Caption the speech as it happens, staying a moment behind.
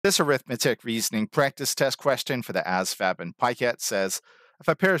This arithmetic reasoning practice test question for the ASVAB and PiCAT says, if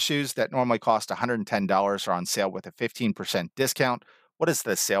a pair of shoes that normally cost $110 are on sale with a 15% discount, what is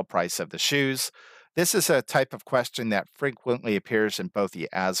the sale price of the shoes? This is a type of question that frequently appears in both the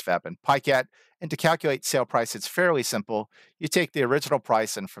ASVAB and PiCAT. And to calculate sale price, it's fairly simple. You take the original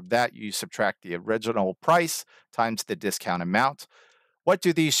price, and from that, you subtract the original price times the discount amount. What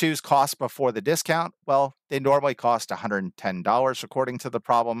do these shoes cost before the discount? Well, they normally cost $110 according to the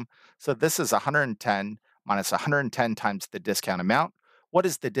problem. So this is 110 minus 110 times the discount amount. What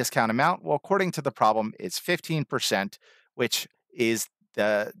is the discount amount? Well, according to the problem, it's 15%, which is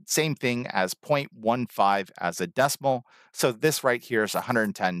the same thing as 0.15 as a decimal. So this right here is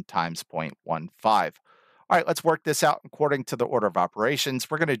 110 times 0.15. All right, let's work this out according to the order of operations.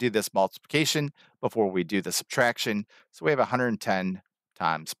 We're going to do this multiplication before we do the subtraction. So we have 110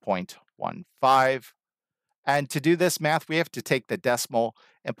 times 0.15. And to do this math, we have to take the decimal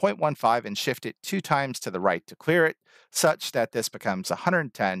and 0.15 and shift it 2 times to the right to clear it, such that this becomes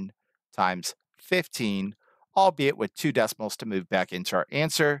 110 times 15, albeit with 2 decimals to move back into our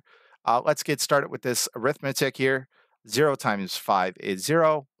answer. Let's get started with this arithmetic here. 0 times 5 is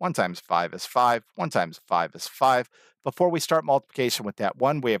 0, 1 times 5 is 5, 1 times 5 is 5. Before we start multiplication with that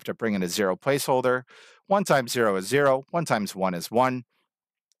 1, we have to bring in a 0 placeholder. 1 times 0 is 0, 1 times 1 is 1,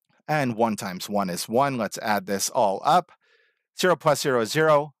 and 1 times 1 is 1. Let's add this all up. 0 plus 0 is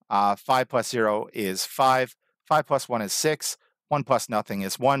 0, 5 plus 0 is 5, 5 plus 1 is 6, 1 plus nothing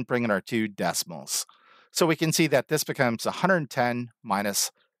is 1, bring in our 2 decimals. So we can see that this becomes 110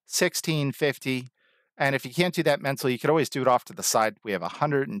 minus 1650. And if you can't do that mentally, you could always do it off to the side. We have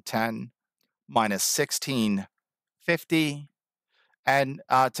 110 minus 1650. And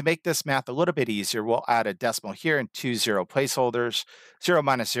to make this math a little bit easier, we'll add a decimal here and 2 0 placeholders. 0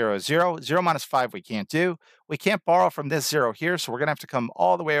 minus 0 is 0. 0 minus 5 we can't do. We can't borrow from this 0 here, so we're going to have to come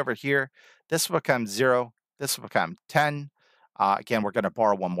all the way over here. This will become 0. This will become 10. Again, we're going to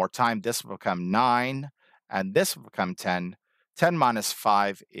borrow one more time. This will become 9. And this will become 10. 10 minus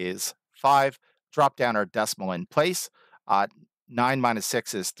 5 is 5. Drop down our decimal in place. 9 minus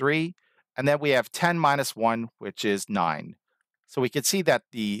 6 is 3. And then we have 10 minus 1, which is 9. So we can see that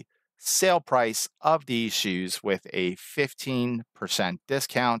the sale price of these shoes with a 15%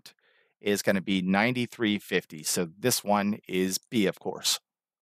 discount is going to be $93.50. So this one is B, of course.